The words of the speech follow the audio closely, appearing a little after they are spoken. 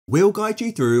We'll guide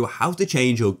you through how to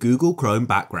change your Google Chrome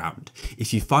background.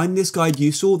 If you find this guide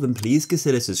useful, then please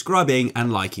consider subscribing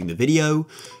and liking the video.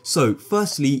 So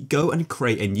firstly, go and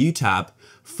create a new tab.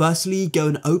 Firstly, go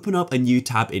and open up a new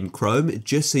tab in Chrome,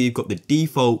 just so you've got the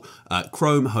default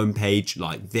Chrome homepage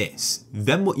like this.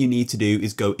 Then what you need to do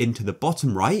is go into the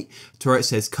bottom right to where it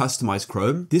says Customize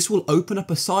Chrome. This will open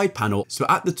up a side panel. So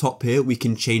at the top here, we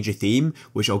can change a theme,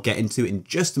 which I'll get into in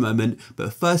just a moment.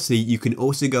 But firstly, you can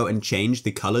also go and change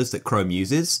the colors that Chrome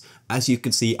uses. As you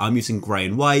can see, I'm using gray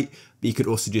and white, but you could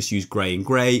also just use gray and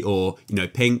gray or,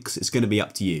 pinks. It's going to be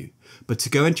up to you. But to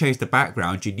go and change the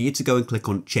background, you need to go and click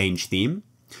on Change Theme.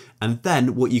 And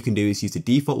then what you can do is use the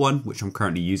default one, which I'm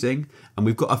currently using. And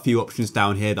we've got a few options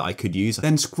down here that I could use.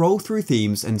 Then scroll through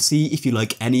themes and see if you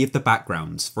like any of the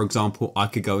backgrounds. For example, I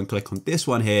could go and click on this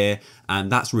one here,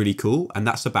 and that's really cool. And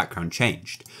that's the background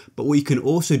changed. But what you can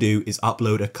also do is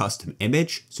upload a custom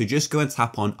image. So just go and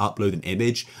tap on upload an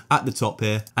image at the top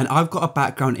here. And I've got a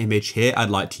background image here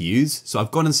I'd like to use. So I've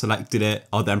gone and selected it.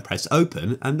 I'll then press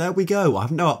open, and there we go.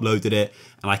 I've now uploaded it.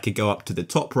 And I could go up to the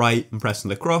top right and press on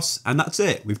the cross, and that's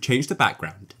it. We've changed the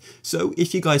background. So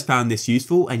if you guys found this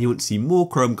useful and you want to see more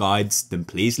Chrome guides, then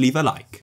please leave a like.